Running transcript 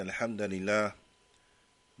الحمد لله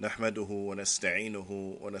نحمده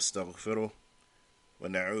ونستعينه ونستغفره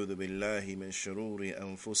ونعوذ بالله من شرور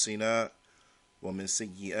أنفسنا ومن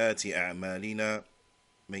سيئات أعمالنا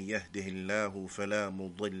من يهده الله فلا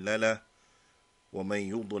مضل له ومن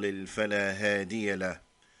يضلل فلا هادي له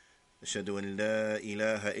أشهد أن لا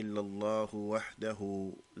إله إلا الله وحده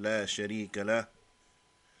لا شريك له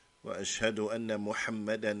وأشهد أن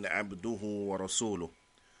محمدا عبده ورسوله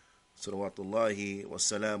صلوات الله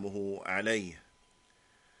وسلامه عليه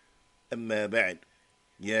أما بعد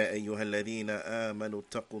يا أيها الذين آمنوا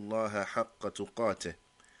اتقوا الله حق تقاته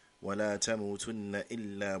ولا تموتن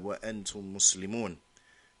إلا وأنتم مسلمون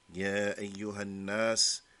يا أيها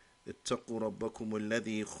الناس اتقوا ربكم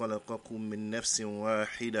الذي خلقكم من نفس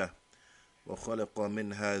واحدة وخلق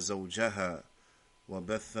منها زوجها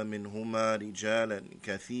وبث منهما رجالا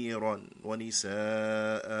كثيرا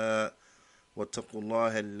ونساء واتقوا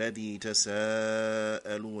الله الذي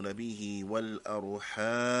تساءلون به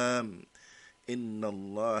والأرحام إن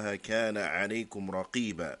الله كان عليكم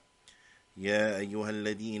رقيبا يا أيها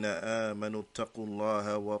الذين آمنوا اتقوا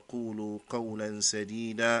الله وقولوا قولا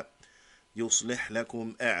سديدا يصلح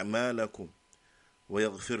لكم أعمالكم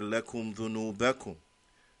ويغفر لكم ذنوبكم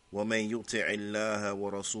ومن يطع الله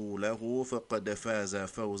ورسوله فقد فاز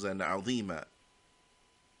فوزا عظيما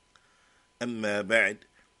أما بعد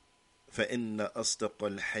فإن أصدق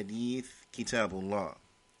الحديث كتاب الله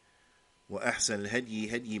وأحسن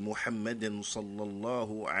الهدي هدي محمد صلى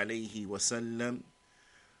الله عليه وسلم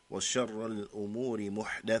وشر الأمور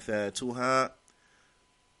محدثاتها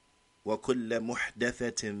وكل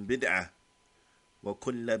محدثة بدعة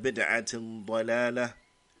وكل بدعة ضلالة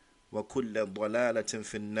وكل ضلالة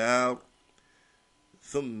في النار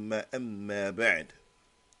ثم أما بعد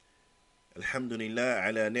الحمد لله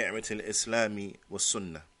على نعمة الإسلام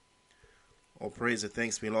والسنة. All praise and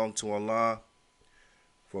thanks belong to Allah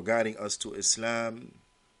for guiding us to Islam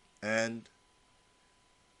and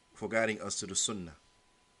for guiding us to the Sunnah.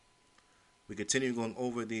 We continue going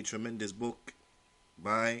over the tremendous book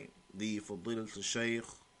by the Fadilatul Shaykh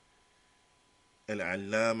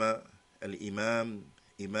Al-Allama Al-Imam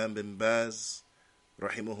Imam bin Baz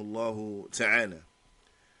Rahimahullahu Ta'ala.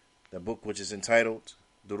 The book which is entitled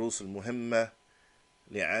Durus al-Muhimma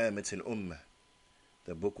Li'amat al-Ummah.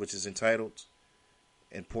 The book which is entitled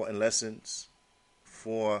Important Lessons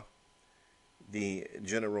for the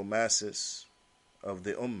General Masses of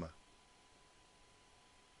the Ummah.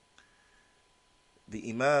 The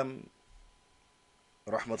Imam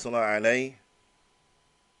Rahmatullah alayh,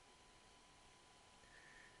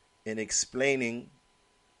 in explaining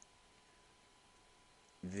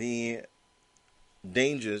the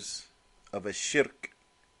dangers of a shirk,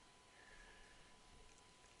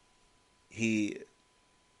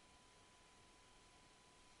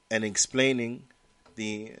 and explaining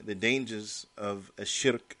the dangers of a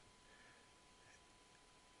shirk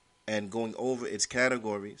and going over its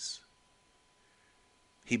categories,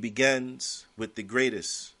 he begins with the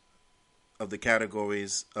greatest of the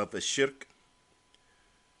categories of a shirk,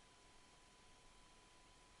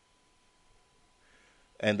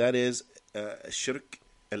 and that is shirk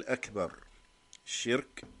al-akbar.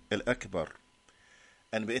 Shirk al-akbar.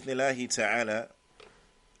 And bi'ithnillahi ta'ala,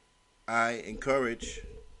 I encourage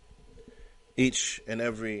each and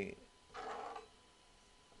every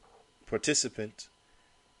participant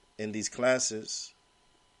in these classes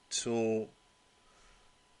to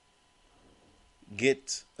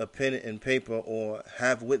get a pen and paper, or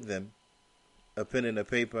have with them a pen and a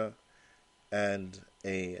paper and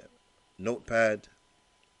a notepad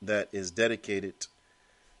that is dedicated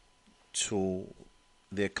to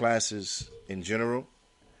their classes in general,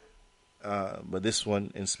 but this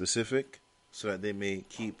one in specific, so that they may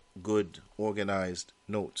keep good, organized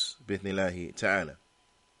notes. Bithnillahi ta'ala.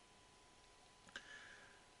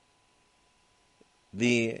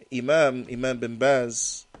 The Imam bin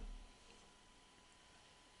Baz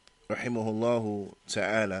Rahimahullahu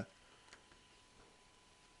ta'ala,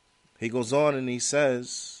 he goes on and he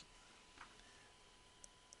says,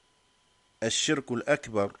 الشرك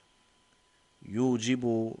الأكبر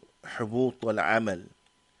يوجب حبوط العمل.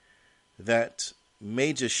 That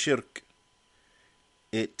major shirk,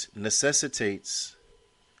 it necessitates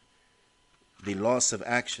the loss of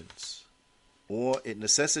actions, or it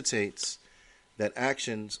necessitates that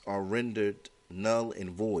actions are rendered null and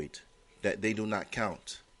void, that they do not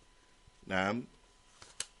count. Naam.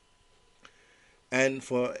 And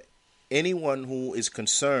for anyone who is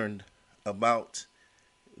concerned about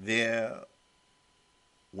their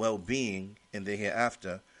well-being in the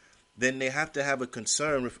hereafter, then they have to have a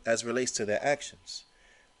concern as relates to their actions.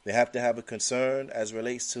 They have to have a concern as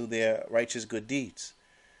relates to their righteous good deeds.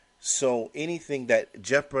 So anything that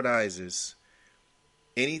jeopardizes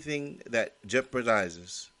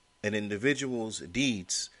an individual's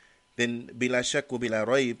deeds, then bila shak wa bila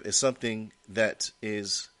raib is something that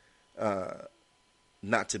is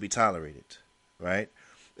not to be tolerated, right?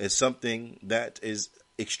 It's something that is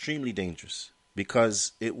extremely dangerous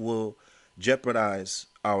because it will jeopardize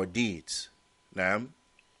our deeds. Now,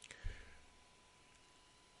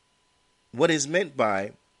 what is meant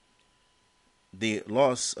by the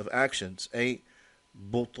loss of actions,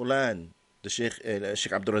 بطلان, the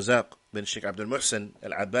Sheikh Abdul Razak bin Sheikh Abdul Muhsin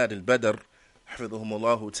Al-Abbad Al-Badr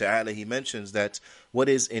Hafidhahumullah Ta'ala, he mentions that what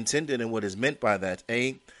is intended and what is meant by that,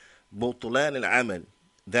 بطلان العمل,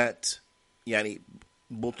 that يعني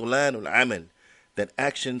بطلان العمل, that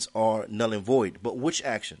actions are null and void. But which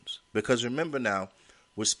actions? Because remember now,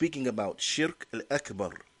 we're speaking about shirk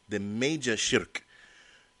al-akbar, the major shirk.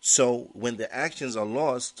 So when the actions are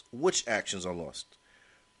lost, which actions are lost?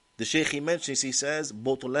 The Shaykh, he mentions, he says,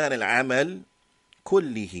 بطلان العمل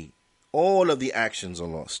كله, all of the actions are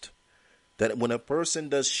lost. That when a person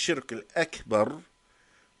does shirk al-akbar,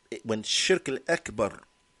 when shirk al-akbar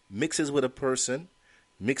mixes with a person,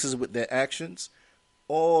 mixes with their actions,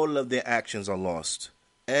 all of their actions are lost.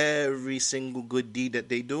 Every single good deed that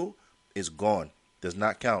they do is gone, does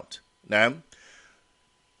not count. Now,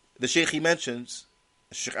 the Shaykh, he mentions,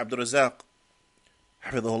 Shaykh Abdul Razak,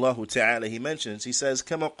 Hafidhahullah Ta'ala, he mentions, he says,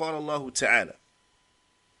 كما قال الله تعالى,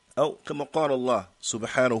 أو كما قال الله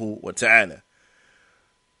سبحانه وتعالى,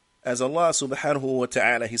 as Allah subhanahu wa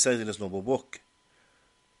ta'ala, he says in his noble book,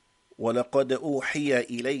 وَلَقَدْ أُوحِيَ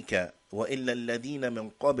إِلَيْكَ وَإِلَّا الَّذِينَ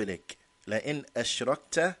مِنْ قَبْلِكَ لَإِنْ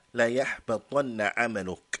أَشْرَكْتَ لَيَحْبَطَنَّ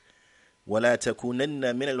عَمَلُكَ وَلَا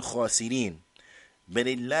تَكُونَنَّ مِنَ الْخَاسِرِينَ بَلِ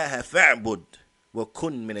اللَّهَ فَاعْبُدْ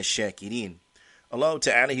وَكُنْ مِنَ الشَّاكِرِينَ. Allah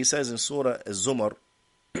Ta'ala, he says in Surah Az-Zumar,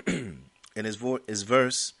 in his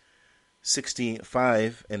verse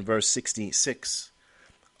 65 and verse 66,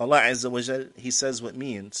 Allah Azza wa Jal, he says what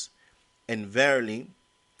means, and verily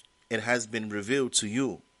it has been revealed to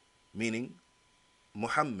you, meaning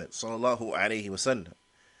Muhammad sallallahu alayhi wa sallam.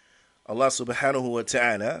 Allah subhanahu wa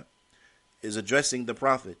ta'ala is addressing the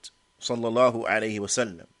Prophet sallallahu alayhi wa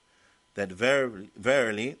sallam, that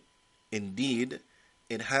verily, indeed,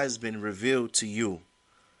 it has been revealed to you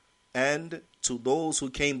and to those who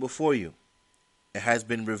came before you. It has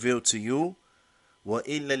been revealed to you,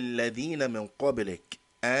 وَإِلَّا الَّذِينَ مِنْ قَبْلِكَ,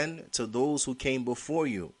 and to those who came before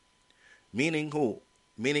you. Meaning who?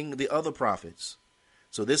 Meaning the other prophets.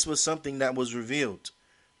 So this was something that was revealed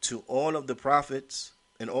to all of the prophets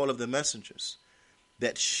and all of the messengers,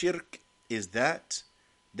 that shirk is that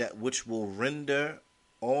which will render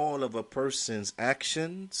all of a person's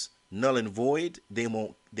actions null and void. They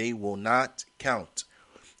will not count.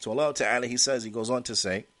 So Allah Ta'ala, he says, he goes on to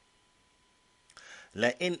say,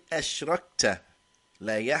 لَإِنْ أَشْرَكْتَ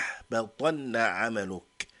لَيَحْبَطَنَّ عَمَلُكَ,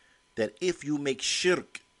 that if you make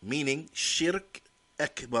shirk, meaning shirk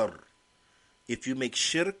akbar, if you make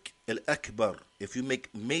shirk al-akbar, if you make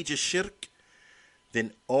major shirk,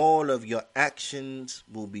 then all of your actions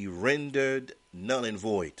will be rendered null and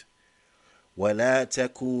void. وَلَا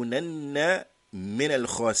تَكُونَنَّ مِنَ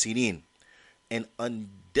الْخَاسِرِينَ, and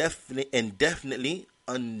definitely,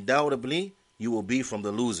 undoubtedly, you will be from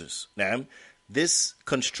the losers. Now, this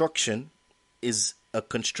construction is a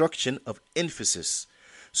construction of emphasis.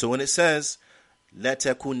 So when it says لَا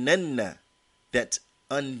تَكُونَنَّ, that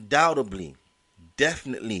undoubtedly,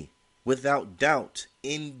 definitely, without doubt,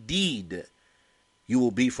 indeed, you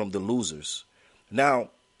will be from the losers. Now,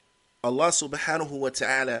 Allah subhanahu wa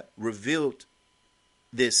ta'ala revealed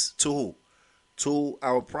this to who? To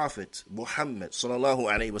our Prophet Muhammad sallallahu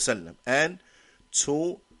alayhi wa sallam, and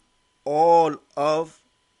to all of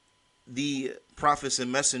the prophets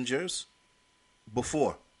and messengers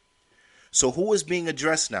before. So who is being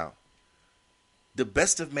addressed now? The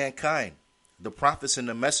best of mankind, the prophets and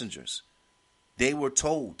the messengers. They were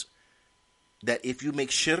told that if you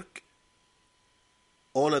make shirk,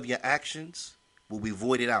 all of your actions will be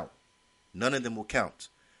voided out. None of them will count.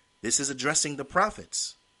 This is addressing the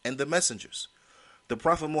prophets and the messengers. The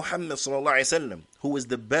Prophet Muhammad sallallahu alaihi wasallam, who is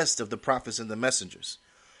the best of the prophets and the messengers,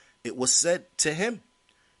 it was said to him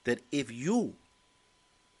that if you,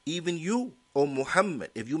 even you, O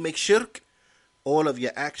Muhammad, if you make shirk, all of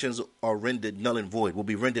your actions are rendered null and void, will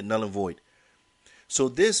be rendered null and void. So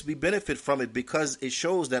this, we benefit from it because it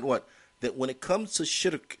shows that what? That when it comes to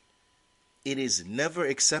shirk, it is never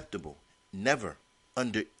acceptable. Never.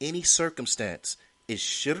 Under any circumstance is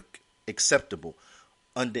shirk acceptable.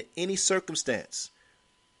 Under any circumstance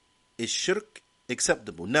is shirk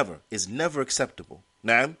acceptable. Never. Is never acceptable.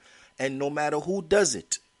 Naam. And no matter who does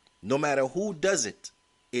it,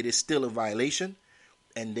 it is still a violation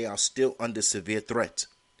and they are still under severe threat.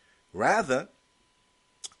 Rather,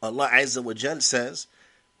 Allah Azza wa Jal says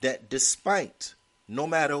that despite, no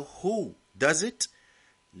matter who does it,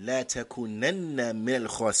 لا تكونن من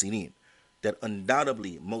الخاسرين, that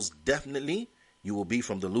undoubtedly, most definitely, you will be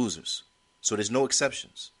from the losers. So there's no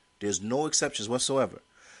exceptions. There's no exceptions whatsoever.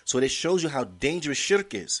 So this shows you how dangerous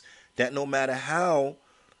shirk is, that no matter how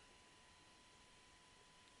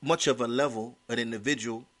much of a level an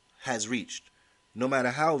individual has reached, no matter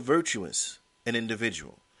how virtuous an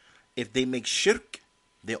individual, if they make shirk,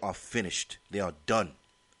 they are finished. They are done.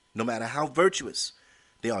 No matter how virtuous,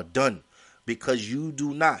 they are done. Because you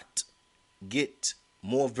do not get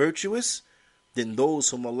more virtuous than those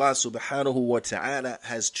whom Allah subhanahu wa ta'ala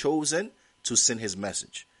has chosen to send his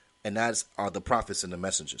message. And that are the prophets and the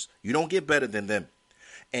messengers. You don't get better than them.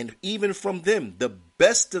 And even from them, the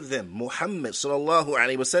best of them, Muhammad sallallahu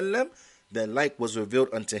alaihi wasallam, the like was revealed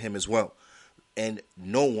unto him as well. And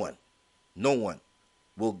no one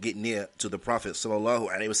will get near to the Prophet sallallahu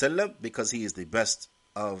alaihi wasallam because he is the best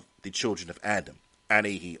of the children of Adam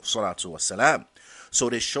alayhi salatu wasalam. So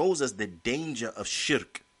this shows us the danger of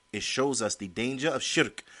shirk. It shows us the danger of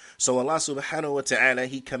shirk. So Allah subhanahu wa ta'ala,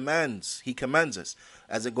 He commands us,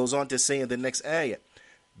 as it goes on to say in the next ayah,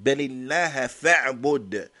 بَلِلَّهَ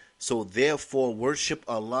فَعْبُدْ. So therefore worship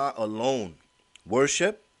Allah alone.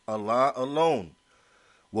 Worship Allah alone.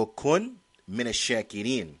 وَكُنْ مِنَ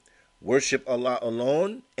الشَّاكِرِينَ. Worship Allah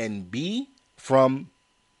alone and be from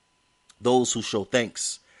those who show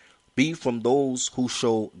thanks. Be from those who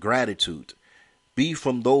show gratitude. Be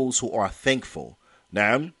from those who are thankful.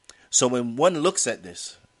 Naam. So when one looks at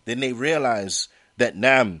this, then they realize that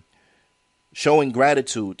naam, showing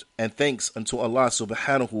gratitude and thanks unto Allah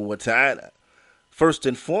subhanahu wa ta'ala, first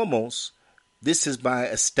and foremost, this is by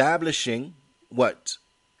establishing what?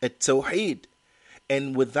 At-Tawheed.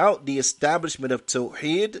 And without the establishment of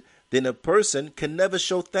Tawheed, then a person can never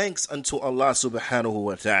show thanks unto Allah subhanahu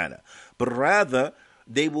wa ta'ala. But rather,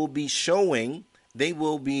 they will be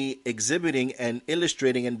exhibiting and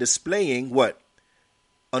illustrating and displaying what?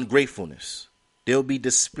 Ungratefulness. They'll be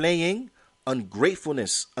displaying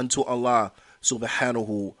ungratefulness unto Allah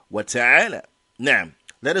subhanahu wa ta'ala. Now,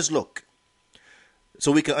 let us look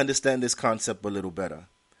so we can understand this concept a little better.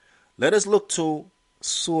 Let us look to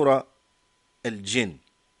Surah Al-Jinn.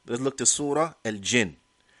 Let's look to Surah Al-Jinn,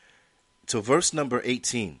 to verse number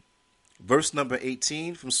 18. Verse number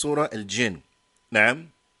 18 from Surah Al-Jinn. Now,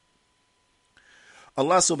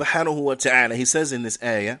 Allah subhanahu wa ta'ala, He says in this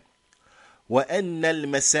ayah, وَأَنَّ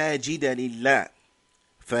الْمَسَاجِدَ لِلَّهِ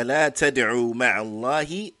فَلَا تَدْعُوا مَعَ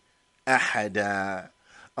اللَّهِ أَحَدًا.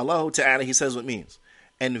 Allah ta'ala, He says what it means.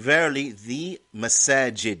 And verily the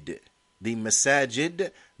masajid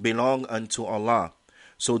belong unto Allah.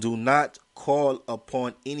 So do not call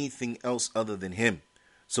upon anything else other than Him.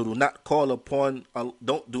 So do not call upon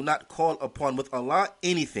with Allah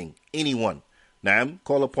anything, anyone. Naam,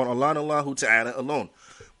 call upon Allah and Allah ta'ala alone.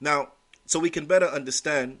 Now, so we can better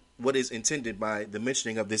understand what is intended by the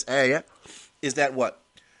mentioning of this ayah, is that what?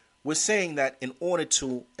 We're saying that in order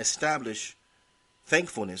to establish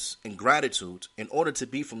thankfulness and gratitude, in order to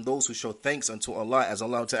be from those who show thanks unto Allah, as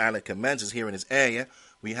Allah ta'ala commands us here in His ayah,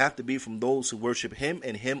 we have to be from those who worship Him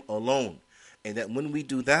and Him alone. And that when we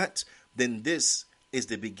do that, then this is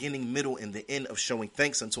the beginning, middle, and the end of showing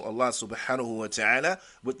thanks unto Allah subhanahu wa ta'ala,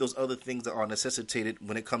 with those other things that are necessitated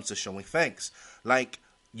when it comes to showing thanks. Like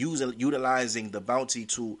utilizing the bounty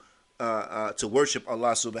to worship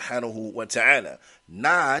Allah subhanahu wa ta'ala,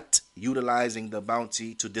 not utilizing the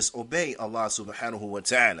bounty to disobey Allah subhanahu wa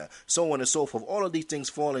ta'ala, so on and so forth. All of these things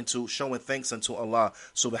fall into showing thanks unto Allah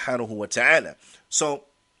subhanahu wa ta'ala. So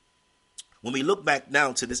when we look back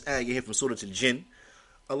now to this ayah here from Surah Al-Jinn,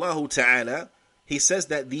 Allah ta'ala, He says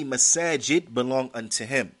that the masajid belong unto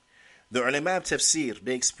Him. The ulama of tafsir,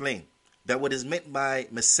 they explain that what is meant by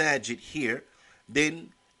masajid here,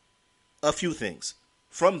 then a few things.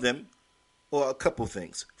 From them, or a couple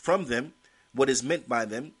things. From them, what is meant by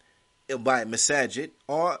them, by masajid,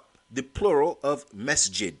 are the plural of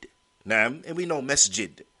masjid. Naam, and we know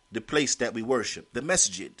masjid, the place that we worship. The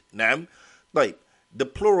masjid. Naam, like the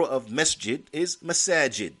plural of masjid is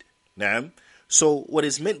masajid. Naam. So what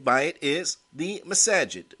is meant by it is the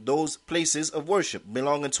masajid, those places of worship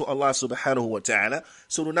belonging to Allah subhanahu wa ta'ala.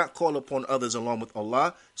 So do not call upon others along with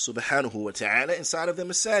Allah subhanahu wa ta'ala inside of the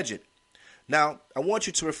masajid. Now, I want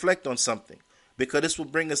you to reflect on something, because this will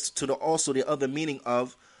bring us to also the other meaning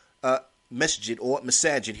of masjid or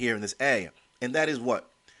masajid here in this ayah. And that is what?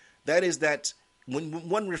 That is that when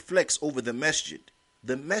one reflects over the masjid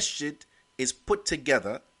is put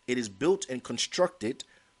together, it is built and constructed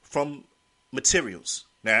from materials.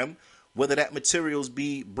 Now, whether that materials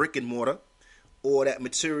be brick and mortar, or that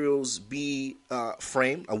materials be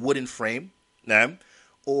frame, a wooden frame, now,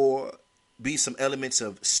 or be some elements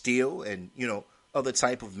of steel and other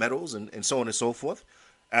type of metals and so on and so forth.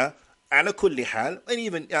 Ala kulli hal, and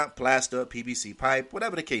even plaster, PVC pipe,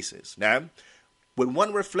 whatever the case is. Now, when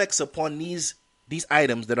one reflects upon these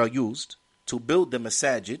items that are used to build the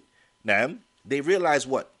masajid, now, they realize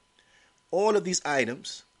what? All of these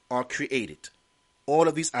items are created. All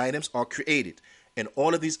of these items are created. And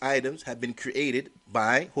all of these items have been created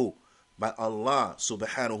by who? By Allah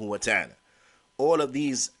subhanahu wa ta'ala. All of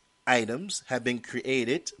these items have been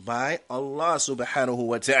created by Allah subhanahu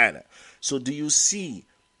wa ta'ala. So do you see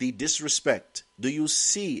the disrespect? Do you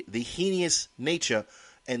see the heinous nature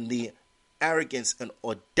and the arrogance and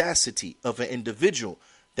audacity of an individual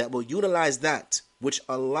that will utilize that which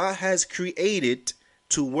Allah has created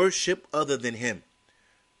to worship other than Him?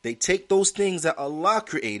 They take those things that Allah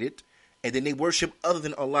created and then they worship other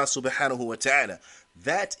than Allah subhanahu wa ta'ala.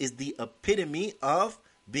 That is the epitome of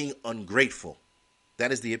being ungrateful.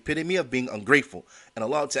 That is the epitome of being ungrateful. And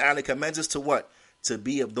Allah ta'ala commands us to what? To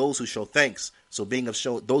be of those who show thanks. So being of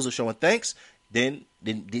those who showing thanks, then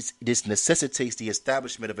this necessitates the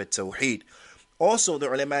establishment of a tawheed. Also, the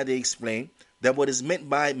ulama, they explain that what is meant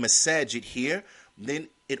by masajid here, then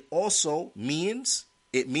it also means,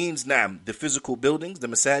 the physical buildings, the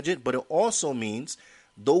masajid, but it also means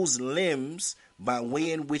those limbs by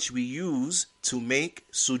way in which we use to make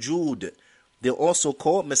sujood. They're also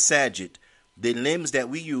called masajid, the limbs that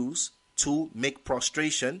we use to make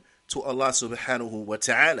prostration to Allah subhanahu wa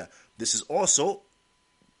ta'ala. This is also,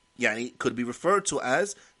 could be referred to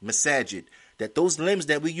as masajid, that those limbs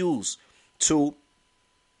that we use to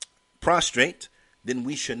prostrate, then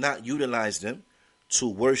we should not utilize them to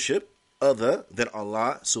worship other than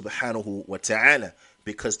Allah subhanahu wa ta'ala,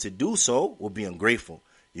 because to do so will be ungrateful.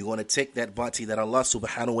 You're going to take that body that Allah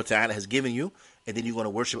subhanahu wa ta'ala has given you, and then you're going to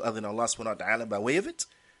worship other than Allah subhanahu wa ta'ala by way of it.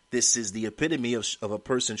 This is the epitome of a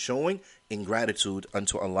person showing ingratitude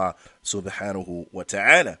unto Allah subhanahu wa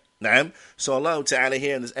ta'ala. Naam. So Allah ta'ala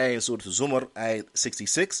here in this ayah in Surah Zumar, ayah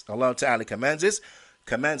 66, Allah ta'ala commands us,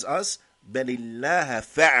 بَلِلَّهَ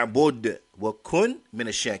فَعْبُدْ وَكُنْ مِنَ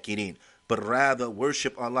الشَّاكِرِينَ, but rather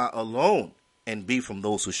worship Allah alone and be from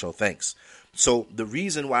those who show thanks. So the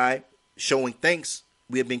reason why showing thanks,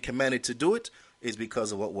 we have been commanded to do it, is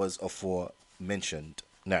because of what was aforementioned.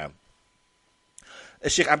 Now,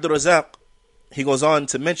 Sheikh Abdul Razak, he goes on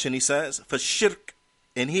to mention, he says, for shirk,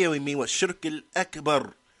 and here we mean what? Shirk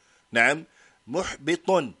al-akbar. Naam,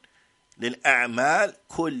 muhbitun lil-a'mal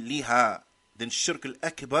kulliha. Then shirk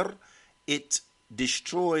al-akbar, it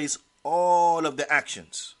destroys all of the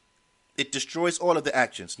actions. It destroys all of the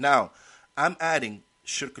actions. Now, I'm adding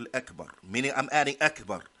shirk al-akbar, meaning I'm adding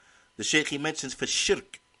akbar. The Shaykh, he mentions for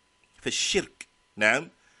shirk. Naam,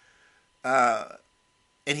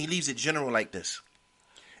 and he leaves it general like this.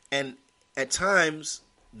 And at times,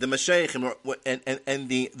 the mashayikh and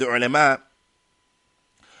the ulama,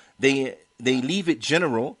 they leave it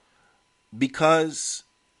general because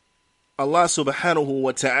Allah subhanahu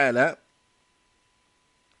wa ta'ala,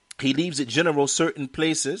 He leaves it general certain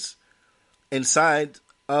places inside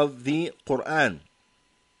of the Quran.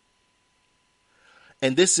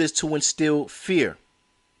 And this is to instill fear.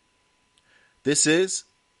 This is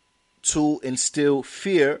to instill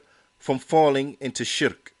fear from falling into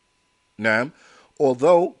shirk. Now,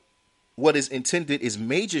 although what is intended is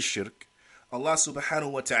major shirk, Allah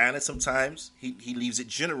subhanahu wa ta'ala, sometimes he leaves it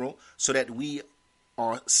general so that we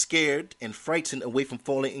are scared and frightened away from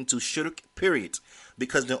falling into shirk, period.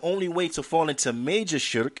 Because the only way to fall into major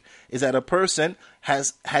shirk is that a person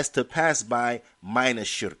has to pass by minor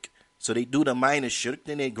shirk. So they do the minor shirk,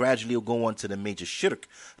 then they gradually will go on to the major shirk.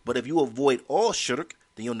 But if you avoid all shirk,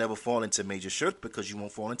 then you'll never fall into major shirk because you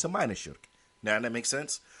won't fall into minor shirk. Now that makes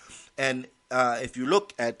sense? And if you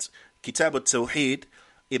look at Kitab al-Tawheed,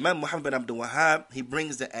 Imam Muhammad bin Abdul Wahhab, he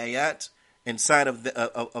brings the ayat inside of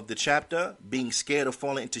the chapter, being scared of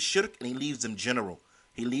falling into shirk, and he leaves them general.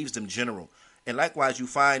 And likewise, you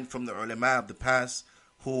find from the ulama of the past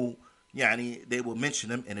who, they will mention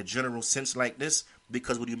them in a general sense like this,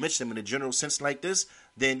 because when you mention them in a general sense like this,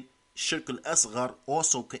 then shirk al-asghar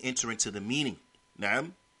also can enter into the meaning. Now,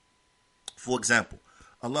 for example,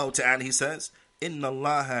 Allah Ta'ala, He says, إِنَّ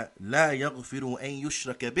اللَّهَ لَا يَغْفِرُ أَن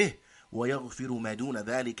يُشْرَكَ بِهِ وَيَغْفِرُ مَا دُونَ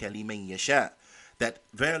ذَلِكَ لِمَن يَشَاءُ. That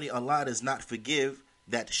verily Allah does not forgive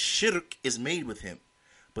that shirk is made with Him,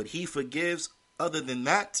 but He forgives other than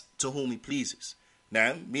that to whom He pleases.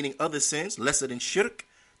 Now, meaning other sins lesser than shirk,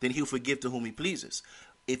 then He'll forgive to whom He pleases.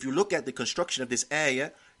 If you look at the construction of this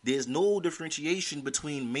ayah, there's no differentiation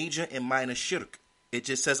between major and minor shirk. It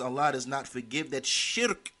just says Allah does not forgive that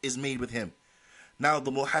shirk is made with him. Now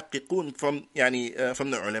the muhaqqiqun from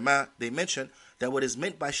the ulama, they mention that what is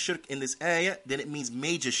meant by shirk in this ayah, then it means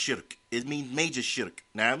major shirk. It means major shirk.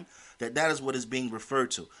 Now, that is what is being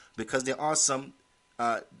referred to. Because there are some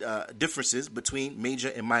differences between major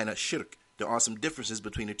and minor shirk. There are some differences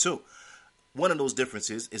between the two. One of those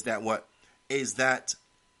differences is that what? Is that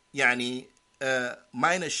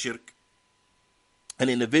minor shirk, an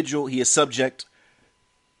individual, he is subject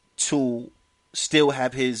to still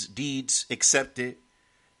have his deeds accepted.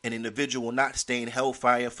 An individual will not stay in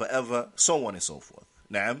hellfire forever, so on and so forth.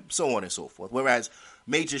 So on and so forth. Whereas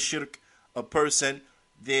major shirk, a person,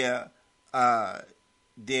 they will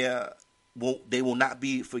not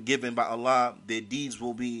be forgiven by Allah. Their deeds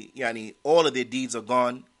will be, all of their deeds are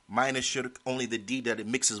gone. Minor shirk, only the deed that it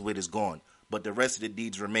mixes with is gone. But the rest of the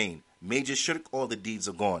deeds remain. Major shirk, all the deeds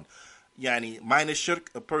are gone. Minor shirk,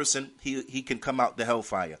 a person, he can come out the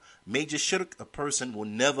hellfire. Major shirk, a person will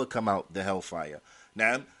never come out the hellfire.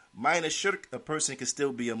 Now, minor shirk, a person can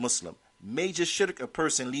still be a Muslim. Major shirk, a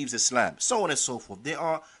person leaves Islam. So on and so forth. There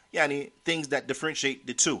are things that differentiate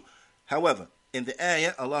the two. However, in the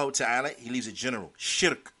ayah, Allah Ta'ala, he leaves it general.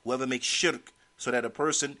 Shirk, whoever makes shirk, so that a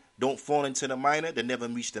person don't fall into the minor, they never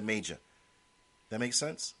reach the major. That makes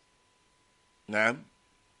sense? Now,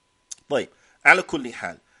 طيب, على كل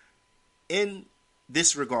حال, in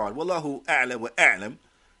this regard, Wallahu a'la wa a'lam,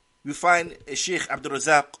 we find Sheikh Abdul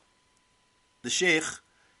Razak, the Sheikh,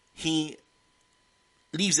 he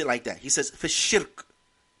leaves it like that. He says, فَالشِّرْكُ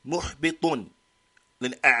مُحْبِطٌ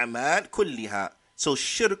لِلْأَعْمَالِ كُلِّهَا. So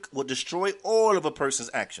shirk will destroy all of a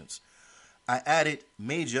person's actions. I added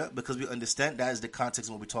major because we understand that is the context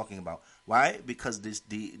of what we're talking about. Why? Because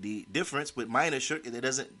the difference with minor shirk,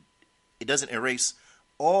 it doesn't erase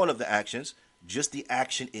all of the actions, just the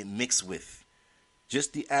action it mixed with.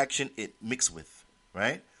 Just the action it mixed with,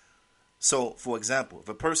 right? So, for example, if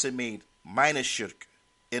a person made minor shirk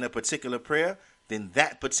in a particular prayer, then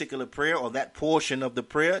that particular prayer or that portion of the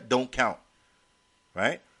prayer don't count,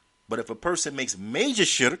 right? But if a person makes major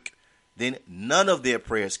shirk, then none of their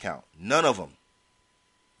prayers count. None of them.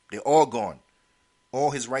 They're all gone.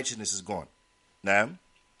 All his righteousness is gone. Naam.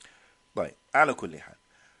 Right. Ala kulli hal.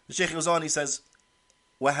 The Shaykh goes on, he says,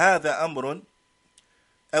 وَهَذَا أَمْرٌ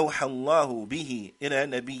أَوْحَى اللَّهُ بِهِ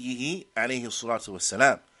إِلَى نَبِيِّهِ عَلَيْهِ الصَّلَاةُ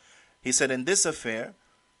وَالسَّلَامُ. He said, in this affair,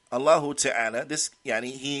 Allah Ta'ala,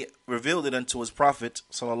 he revealed it unto his Prophet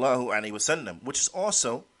sallallahu alaihi wasallam, which is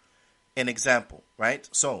also an example, right?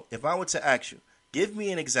 So, if I were to ask you, give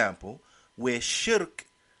me an example where shirk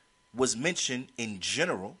was mentioned in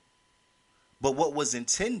general, but what was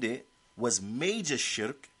intended was major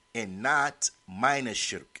shirk and not minor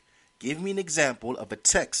shirk. Give me an example of a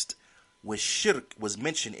text where shirk was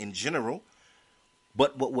mentioned in general,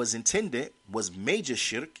 but what was intended was major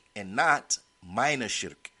shirk and not minor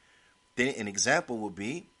shirk. Then an example would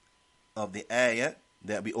be of the ayah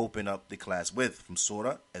that we open up the class with from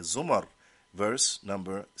Surah Az-Zumar, verse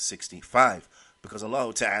number 65. Because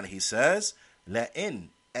Allah Ta'ala, he says, لَإِنْ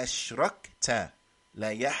أَشْرَكْتَ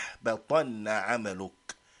لَيَحْبَطَنَّ عَمَلُكَ.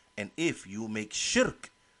 And if you make shirk,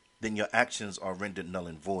 then your actions are rendered null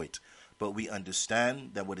and void. But we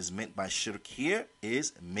understand that what is meant by shirk here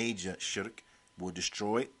is major shirk will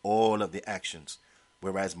destroy all of the actions.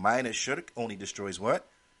 Whereas minor shirk only destroys what?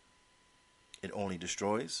 It only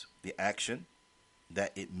destroys the action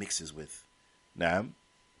that it mixes with. Naam.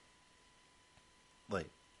 Like.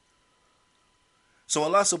 So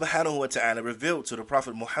Allah subhanahu wa ta'ala revealed to the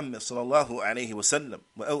Prophet Muhammad sallallahu alayhi wa sallam,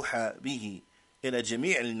 وَأَوْحَى بِهِ إِلَى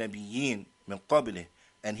جَمِيعِ النَّبِيِّينَ مِنْ قَبْلِهِ.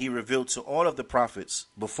 And he revealed to all of the prophets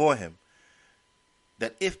before him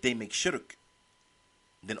that if they make shirk,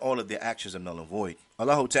 then all of their actions are null and void.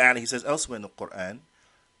 Allah Ta'ala, he says elsewhere in the Quran,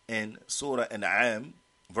 in Surah An'am,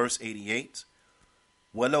 verse 88,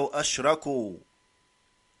 وَلَوْ أَشْرَكُوا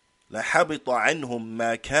لَحَبِطَ عَنْهُمْ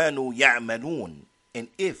مَا كَانُوا يَعْمَلُونَ. And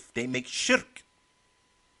if they make shirk,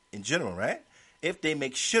 in general, right? If they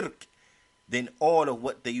make shirk, then all of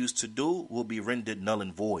what they used to do will be rendered null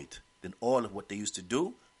and void. Then all of what they used to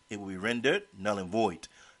do, it will be rendered null and void.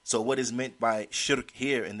 So what is meant by shirk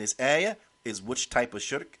here in this ayah is which type of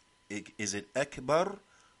shirk? Is it akbar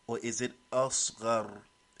or is it asghar?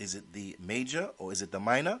 Is it the major or is it the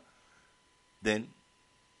minor? Then,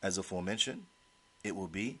 as aforementioned, it will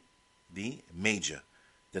be the major.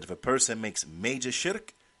 That if a person makes major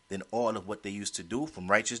shirk, then all of what they used to do from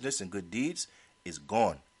righteousness and good deeds is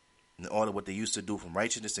gone. And all of what they used to do from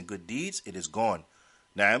righteousness and good deeds, it is gone.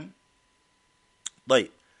 Naam. طيب.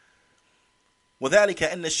 وذلك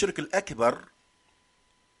أن الشرك الأكبر.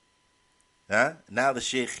 Now the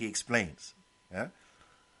Shaykh, he explains.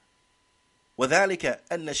 وذلك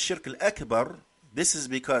أن الشرك الأكبر, this is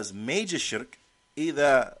because major shirk,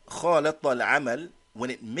 إذا خالط العمل, when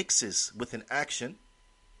it mixes with an action,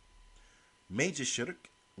 major shirk,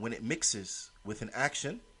 when it mixes with an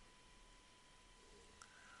action,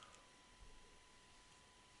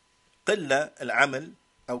 قل العمل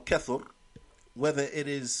أو كثر, whether it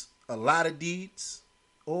is a lot of deeds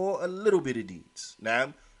or a little bit of deeds.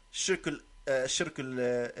 نعم, shirk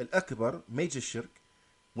الأكبر, major shirk,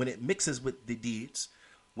 when it mixes with the deeds,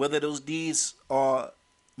 whether those deeds are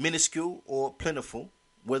minuscule or plentiful,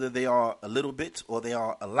 whether they are a little bit or they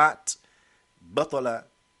are a lot, بطل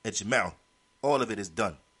إجماع, all of it is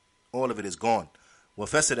done, all of it is gone.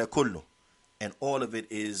 وفسد كله, and all of it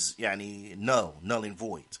is يعني null and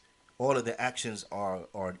void. All of the actions are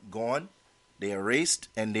gone, they are erased,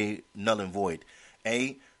 and they null and void.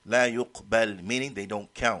 A لا يقبل, meaning they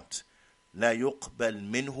don't count. لا يقبل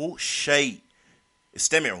منه شيء.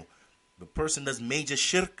 استمعوا, the person does major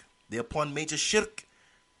shirk, they upon major shirk,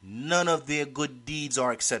 none of their good deeds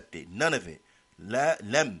are accepted, none of it. لا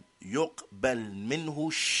لم يقبل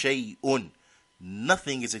منه شيء,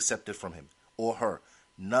 nothing is accepted from him or her,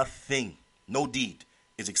 nothing, no deed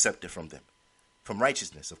is accepted from them. From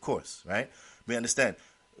righteousness, of course, right? We understand.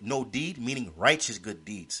 No deed, meaning righteous good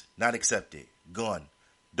deeds, not accepted, gone,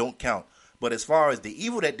 don't count. But as far as the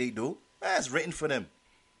evil that they do, that's written for them.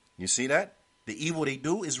 You see that? The evil they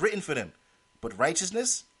do is written for them. But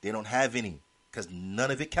righteousness, they don't have any, because none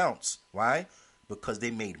of it counts. Why? Because they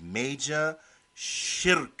made major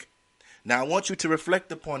shirk. Now I want you to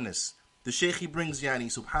reflect upon this. The Shaykh, he brings,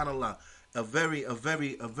 subhanallah, a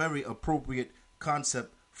very appropriate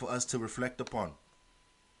concept for us to reflect upon.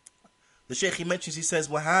 The Shaykh, he mentions, he says,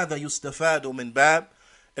 وَهَذَا يُسْتَفَادُ مِنْ بَابِ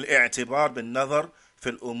الْإِعْتِبَارِ بِالنَّظَرِ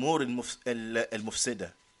فِي الْأُمُورِ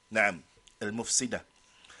الْمُفْسِدَةِ. نعم, الْمُفْسِدَةِ.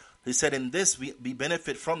 He said, in this, we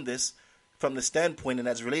benefit from this, from the standpoint, and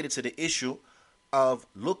that's related to the issue of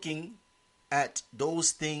looking at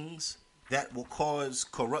those things that will cause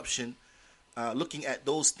corruption, looking at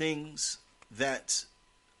those things that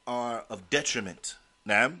are of detriment.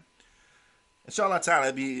 Naam. Inshallah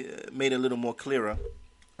ta'ala, be made a little more clearer.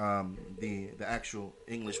 The actual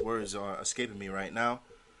English words are escaping me right now.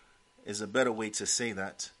 Is a better way to say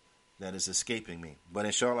that is escaping me. But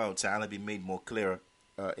inshallah ta'ala, be made more clearer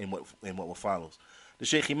in what follows. The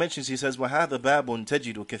Shaykh, he mentions, he says, وَهَذَا بَابٌ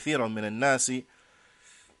تَجِدُ كَثِيرًا مِنَ النَّاسِ.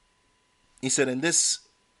 He said, in this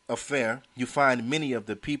affair, you find many of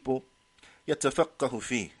the people, يَتَفَقَّهُ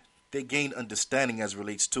فِيهِ, they gain understanding as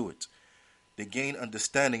relates to it. They gain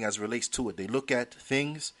understanding as relates to it. They look at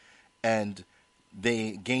things and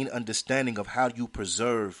they gain understanding of how you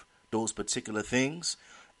preserve those particular things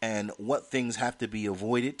and what things have to be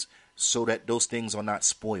avoided so that those things are not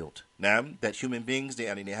spoiled. Now, that human beings, they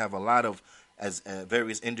have a lot of, as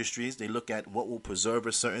various industries, they look at what will preserve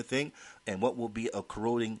a certain thing and what will be a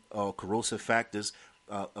corroding or corrosive factors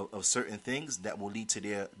of certain things that will lead to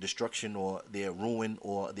their destruction or their ruin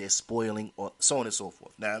or their spoiling or so on and so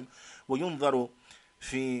forth. Now, وينظر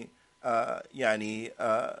في يعني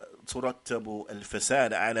ترتب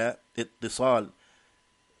الفساد على اتصال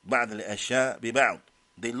بعض الأشياء ببعض.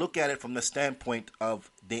 They look at it from the standpoint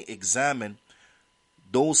of they examine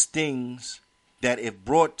those things that if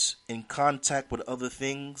brought in contact with other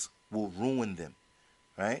things will ruin them,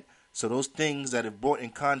 right? So those things that if brought in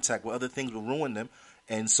contact with other things will ruin them.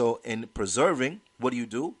 And so in preserving, what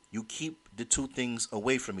do? You keep the two things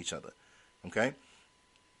away from each other, okay?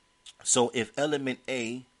 So if element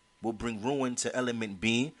A will bring ruin to element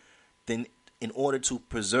B, then in order to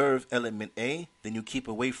preserve element A, then you keep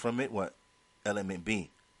away from it what? Element B.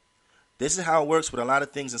 This is how it works with a lot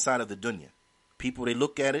of things inside of the dunya. People, they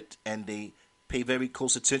look at it and they pay very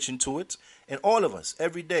close attention to it. And all of us,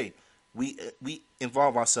 every day, we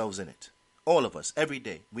involve ourselves in it. All of us, every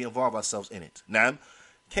day, we involve ourselves in it. Now,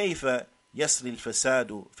 كيف يسري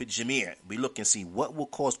الفساد في الجميع? We look and see what will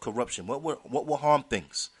cause corruption, what will harm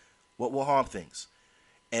things, what will harm things.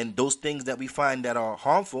 And those things that we find that are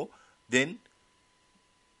harmful, then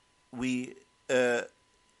we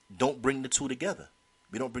don't bring the two together.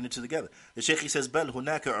 We don't bring the two together. The Shaykh, he says, بل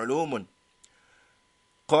هناك علوم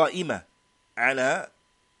قائمة على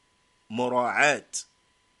مراعاة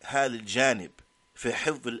هذا الجانب في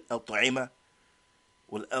حفظ الأطعمة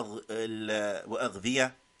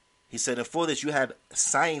والأغذية. He said, and for this you had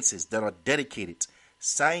sciences that are dedicated,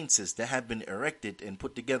 sciences that have been erected and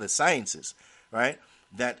put together, sciences, right?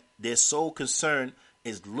 That their sole concern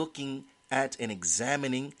is looking at and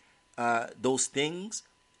examining those things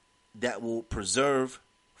that will preserve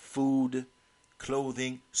food,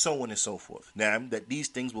 clothing, so on and so forth. Now, that these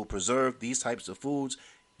things will preserve these types of foods,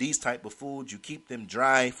 these type of foods, you keep them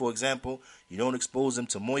dry, for example. You don't expose them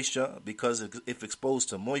to moisture, because if exposed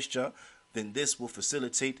to moisture, then this will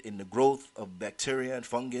facilitate in the growth of bacteria and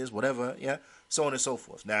fungus, whatever, yeah, so on and so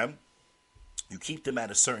forth. Now, you keep them at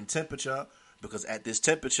a certain temperature, because at this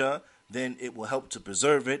temperature, then it will help to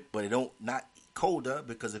preserve it, but it don't not colder,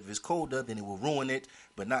 because if it's colder, then it will ruin it,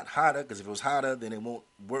 but not hotter, because if it was hotter, then it won't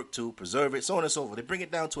work to preserve it, so on and so forth. They bring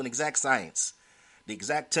it down to an exact science. The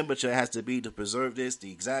exact temperature has to be to preserve this,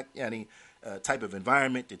 the exact type of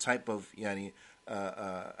environment, the type of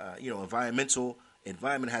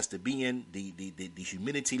environment has to be in, the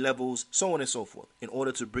humidity levels, so on and so forth, in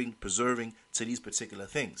order to bring preserving to these particular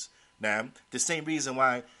things. Now, the same reason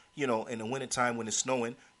why, in the wintertime when it's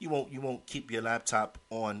snowing, you won't keep your laptop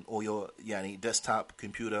on, or your desktop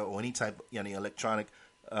computer or any type of electronic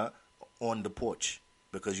on the porch,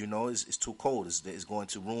 because it's too cold. It's going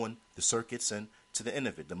to ruin the circuits, and to the end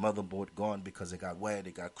of it, the motherboard gone because it got wet,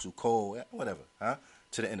 it got too cold, whatever,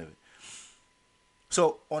 to the end of it.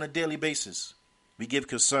 So on a daily basis, we give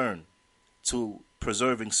concern to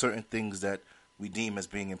preserving certain things that we deem as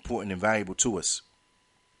being important and valuable to us.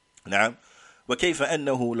 Now, وكيف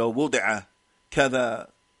أنه لو وضع كذا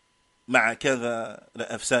مع كذا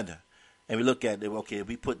لأفسده. And we look at it, okay, if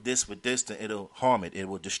we put this with this, then it'll harm it, it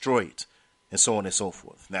will destroy it, and so on and so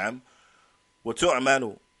forth. نعم.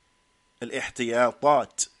 وتعمل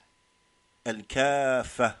الاحتياطات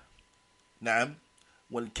الكافة. نعم.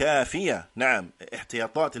 والكافية. نعم.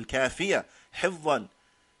 الاحتياطات الكافية حفظا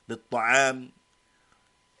للطعام.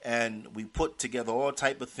 And we put together all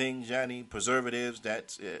type of things, preservatives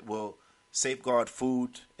that will safeguard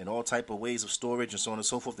food, and all type of ways of storage, and so on and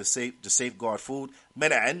so forth, to safeguard food.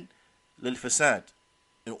 منعا للفساد,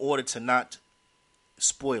 in order to not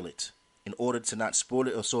spoil it,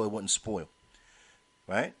 or so it wouldn't spoil,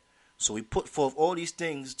 right? So we put forth all these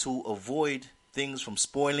things to avoid things from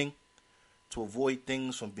spoiling, to avoid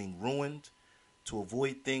things from being ruined, to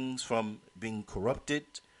avoid things from being corrupted,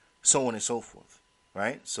 so on and so forth,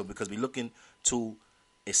 right? So because we're looking to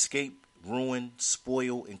escape ruin,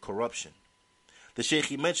 spoil, and corruption. The Shaykh,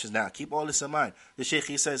 he mentions, now keep all this in mind, the Shaykh,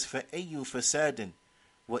 he says, فَأَيُّ فَسَادٍ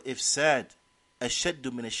وَإِفْسَادٍ أَشَدُّ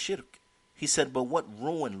مِنَ الشِّرْكِ. He said, but what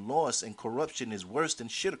ruin, loss, and corruption is worse than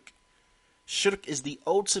shirk? Shirk is the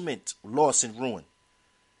ultimate loss and ruin.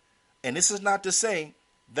 And this is not to say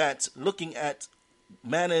that looking at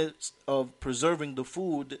manners of preserving the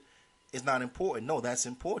food is not important. No, that's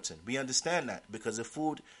important. We understand that, because if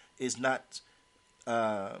food is not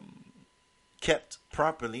kept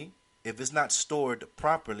properly, if it's not stored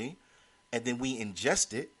properly, and then we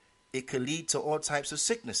ingest it, it could lead to all types of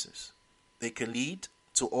sicknesses.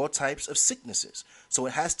 So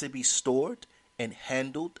it has to be stored and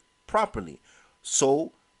handled properly,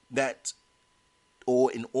 so that,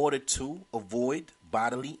 or in order to avoid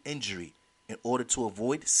bodily injury, in order to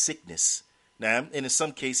avoid sickness, now, and in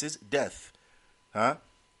some cases, death,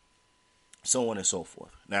 so on and so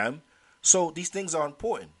forth. Now, so these things are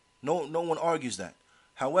important. No one argues that.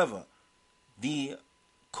 However, the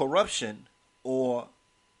corruption or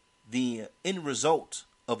the end result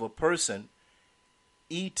of a person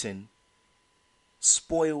eating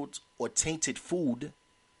spoiled or tainted food,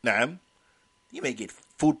 you may get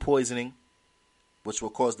food poisoning, which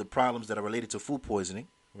will cause the problems that are related to food poisoning,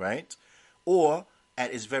 right? Or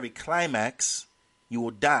at its very climax, you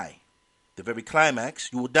will die. The very climax,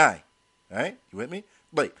 you will die, right? You with me?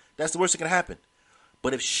 But that's the worst that can happen.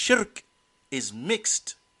 But if shirk is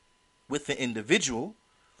mixed with the individual,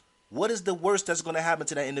 what is the worst that's going to happen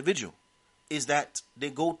to that individual? Is that they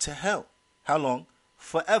go to hell. How long?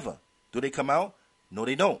 Forever. Do they come out? No,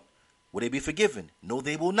 they don't. Will they be forgiven? No,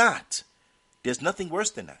 they will not. There's nothing worse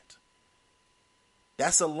than that.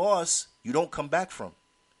 That's a loss you don't come back from.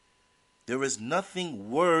 There is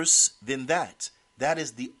nothing worse than that. That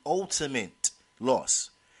is the ultimate loss.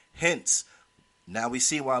 Hence, now we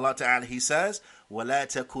see why Allah Ta'ala, He says, وَلَا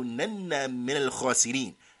تَكُنَّنَّ مِنَ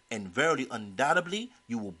الْخَاسِرِينَ. And verily, undoubtedly,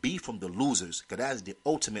 you will be from the losers, because that is the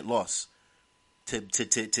ultimate loss. To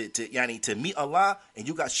meet Allah, and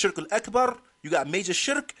you got shirk al-akbar, you got major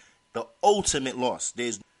shirk, the ultimate loss.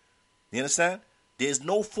 You understand? There's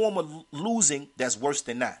no form of losing that's worse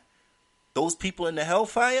than that. Those people in the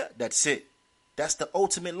hellfire, that's it. That's the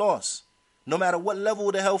ultimate loss. No matter what level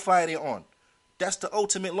of the hellfire they're on, that's the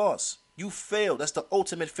ultimate loss. You fail. That's the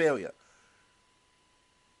ultimate failure.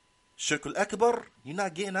 Shirk al-akbar, you're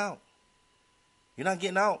not getting out. You're not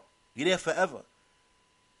getting out. You're there forever.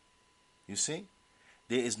 You see?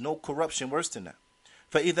 There is no corruption worse than that.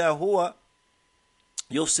 فَإِذَا هُوَ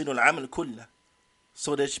يُفْسِدُ الْعَمَلِ كُلَّهُ.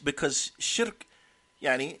 So that because shirk,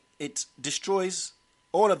 it destroys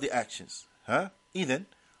all of the actions. إِذَن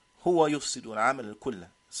هو يفسد العمل الكل.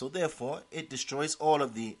 So therefore, it destroys all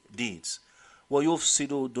of the deeds.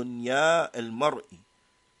 ويفسد دنيا المرء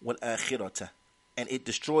والآخرة. And it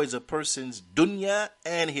destroys a person's dunya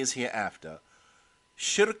and his hereafter.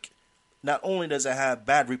 Shirk, not only does it have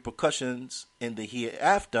bad repercussions in the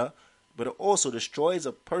hereafter, but it also destroys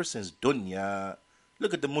a person's dunya.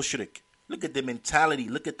 Look at the mushrik. Look at the mentality.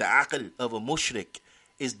 Look at the aql of a mushrik.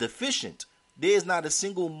 Is deficient. There is not a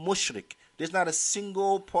single mushrik. There's not a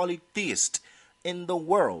single polytheist in the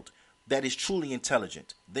world that is truly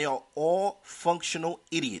intelligent. They are all functional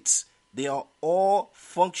idiots. They are all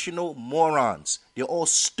functional morons. They're all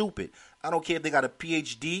stupid. I don't care if they got a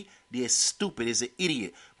PhD. They're stupid. They're an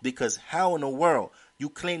idiot. Because how in the world you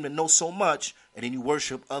claim to know so much and then you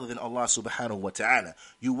worship other than Allah subhanahu wa ta'ala?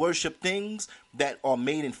 You worship things that are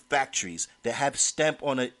made in factories, that have stamp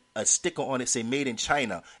on a sticker on it, say made in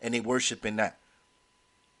China, and they worship in that.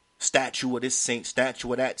 Statue of this saint,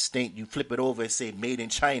 statue of that saint, you flip it over and say made in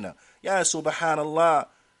China. Ya subhanallah.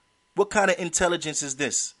 What kind of intelligence is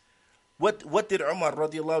this? What did Umar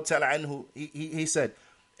radiallahu ta'ala anhu, he said,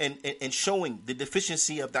 in showing the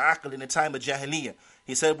deficiency of the aql in the time of Jahiliyyah,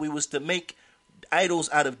 he said we was to make idols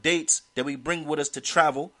out of dates that we bring with us to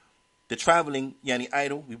travel. The traveling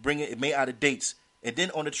idol, we bring it made out of dates. And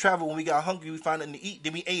then on the travel, when we got hungry, we found it to eat,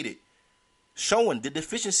 then we ate it. Showing the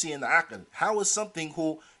deficiency in the aql. How is something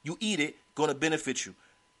who you eat it going to benefit you,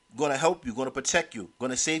 going to help you, going to protect you,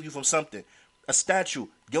 going to save you from something? A statue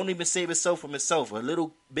don't even save itself from itself. A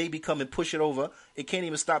little baby come and push it over. It can't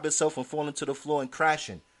even stop itself from falling to the floor and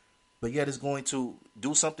crashing. But yet it's going to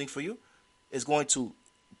do something for you. It's going to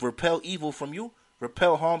repel evil from you,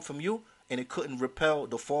 repel harm from you, and it couldn't repel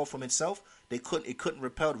the fall from itself. It couldn't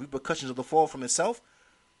repel the repercussions of the fall from itself.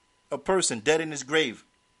 A person dead in his grave,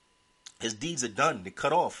 his deeds are done. They're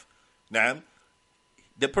cut off. Now,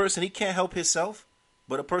 the person, he can't help himself,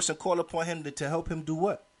 but a person call upon him to help him do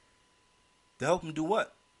what? To help him do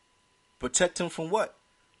what? Protect him from what?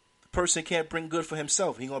 The person can't bring good for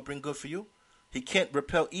himself. He going to bring good for you? He can't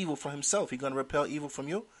repel evil from himself. He going to repel evil from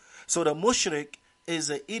you? So the mushrik is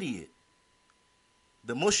an idiot.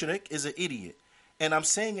 The mushrik is an idiot. And I'm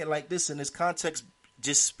saying it like this in this context,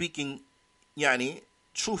 just speaking,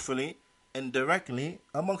 truthfully and directly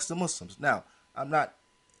amongst the Muslims. Now, I'm not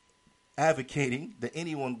advocating that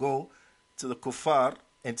anyone go to the kuffar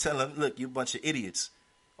and tell them, look, you a bunch of idiots.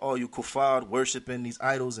 All you kuffar worshiping these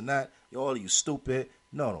idols and that, all you stupid.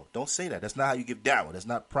 No, don't say that. That's not how you give da'wah. That's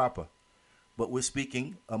not proper. But we're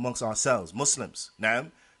speaking amongst ourselves, Muslims. Now,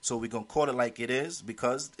 so we're going to call it like it is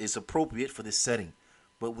because it's appropriate for this setting.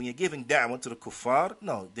 But when you're giving da'wah to the kuffar,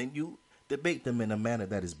 no, then you debate them in a manner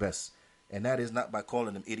that is best. And that is not by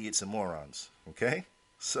calling them idiots and morons. Okay?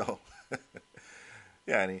 So,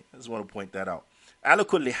 I just want to point that out. Ala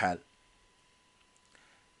kulli hal.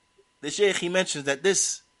 The Shaykh, he mentions that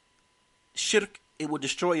this shirk, it will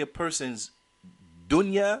destroy a person's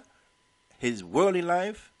dunya, his worldly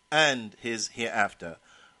life, and his hereafter.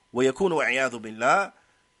 وَيَكُونُ وَعِيَاذُ بِاللَّهِ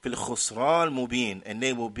فِي الْخُسْرَانِ الْمُبِينِ. And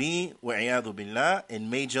they will be, وَعِيَاذُ بِاللَّهِ, in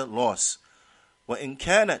major loss. وَإِنْ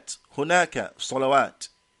كَانَتْ هُنَاكَ صَلَوَاتٍ.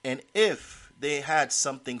 And if they had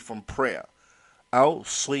something from prayer, أو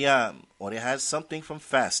صيام, or they had something from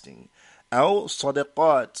fasting, أو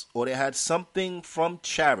صدقات, or they had something from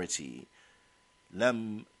charity,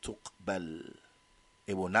 لم تقبل,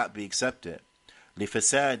 it will not be accepted.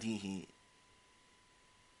 لفساده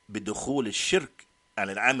بدخول الشرك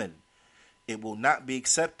على العمل. It will not be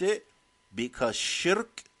accepted because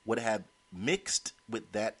shirk would have mixed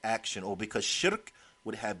with that action, or because shirk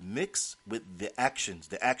would have mixed with the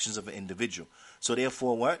actions of an individual. So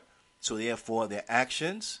therefore what? So therefore their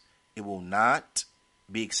actions, it will not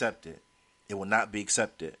be accepted. It will not be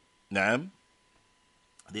accepted. Naam.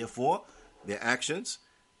 Therefore, their actions,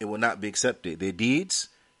 it will not be accepted. Their deeds,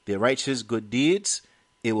 their righteous good deeds,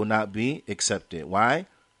 it will not be accepted. Why?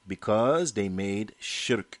 Because they made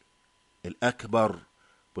shirk al-akbar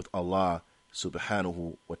with Allah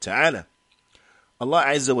subhanahu wa ta'ala. Allah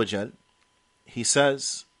Azza wa Jal, He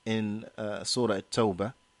says in Surah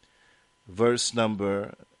At-Tawbah, verse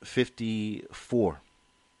number 54.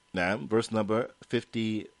 Naam, verse number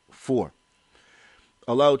 54.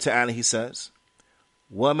 Allah Ta'ala, He says,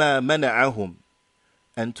 وَمَا مَنَعَهُمْ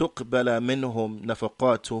أَن تُقْبَلَ مِنْهُمْ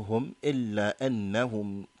نَفَقَاتُهُمْ إِلَّا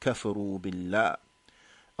أَنَّهُمْ كَفَرُوا بِاللَّهِ.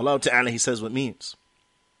 Allah Ta'ala, He says what means.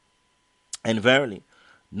 And verily,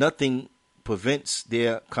 nothing prevents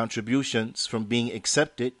their contributions from being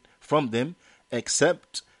accepted from them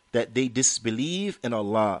except that they disbelieve in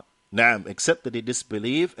Allah. Naam, except that they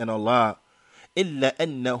disbelieve in Allah. إِلَّا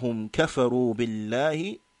أَنَّهُمْ كَفَرُوا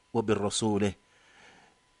بِاللَّهِ وَبِالرَّسُولِهِ.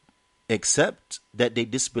 except that they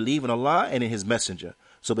disbelieve in Allah and in His Messenger.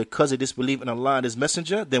 So because they disbelieve in Allah and His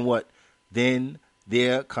Messenger, then what? Then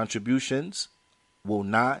their contributions will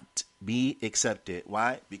not be accepted.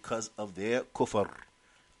 Why? Because of their kufr.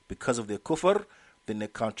 Because of their kufr, then their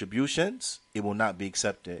contributions, it will not be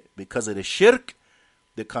accepted. Because of the shirk,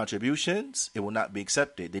 the contributions, it will not be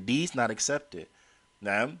accepted. The deeds not accepted.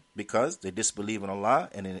 Now, because they disbelieve in Allah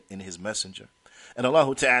and in His Messenger. And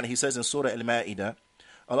Allah Ta'ala, He says in Surah Al-Ma'idah,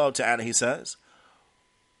 Allah Ta'ala, He says,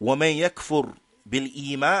 وَمَنْ يَكْفُرْ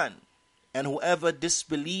بِالْإِيمَانِ, and whoever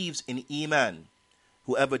disbelieves in Iman,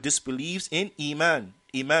 whoever disbelieves in Iman.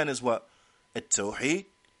 Iman is what? At-Tawheed.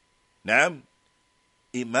 Naam.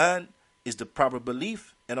 Iman is the proper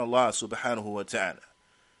belief in Allah subhanahu wa ta'ala.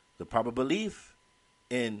 The proper belief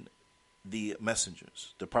in the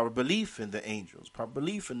messengers. The proper belief in the angels. Proper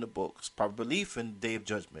belief in the books. Proper belief in the Day of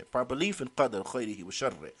Judgment. Proper belief in Qadr, Khayrihi wa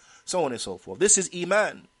Sharri. So on and so forth. This is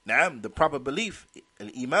Iman. Naam. The proper belief.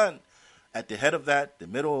 Al-Iman. At the head of that, the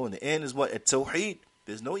middle and the end is what? At-Tawheed.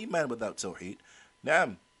 There's no Iman without Tawheed.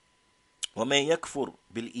 Naam. وَمَنْ يَكْفُرْ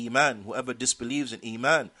بِالْإِيمَانِ, whoever disbelieves in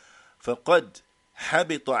Iman, فَقَدْ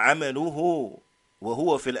حَبِطَ عَمَلُهُ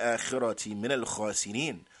وَهُوَ فِي الْآخِرَةِ مِنَ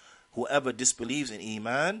الْخَاسِرِينَ. Whoever disbelieves in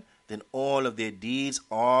Iman, then all of their deeds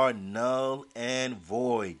are null and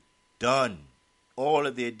void. Done. All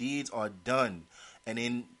of their deeds are done. And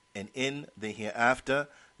in the hereafter,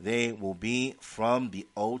 they will be from the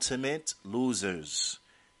ultimate losers.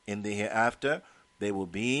 In the hereafter, they will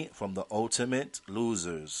be from the ultimate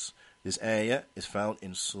losers. This ayah is found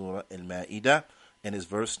in Surah Al-Ma'idah and is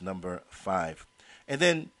verse number 5. And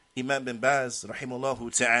then Imam bin Baz,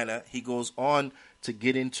 rahimahullah ta'ala, he goes on to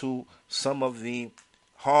get into some of the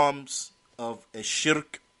harms of a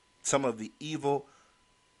shirk, some of the evil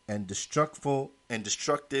and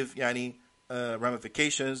destructive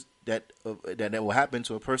ramifications that will happen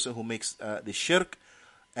to a person who makes the shirk.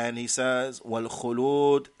 And he says,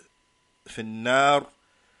 وَالْخُلُودِ فِي النَّارِ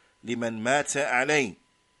لِمَنْ مَاتَ عَلَيْهِ.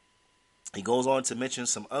 He goes on to mention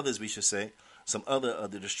some others, we should say, some other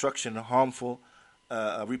of the destruction and harmful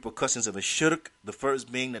repercussions of a shirk. The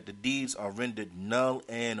first being that the deeds are rendered null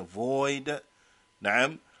and void.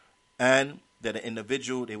 Na'am. And that an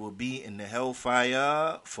individual, they will be in the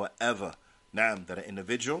hellfire forever. Na'am. That an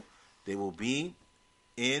individual, they will be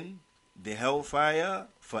in the hellfire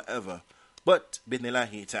forever. But,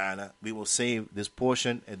 bidnillahi ta'ala, we will save this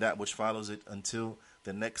portion and that which follows it until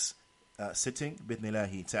the next sitting.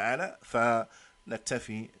 بإذن تعالى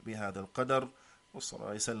فنكتفي بهذا القدر وصلى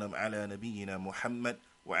الله وسلم على نبينا محمد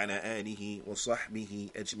وعلى آله وصحبه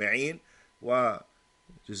أجمعين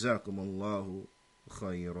وجزاكم الله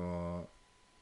خيرا.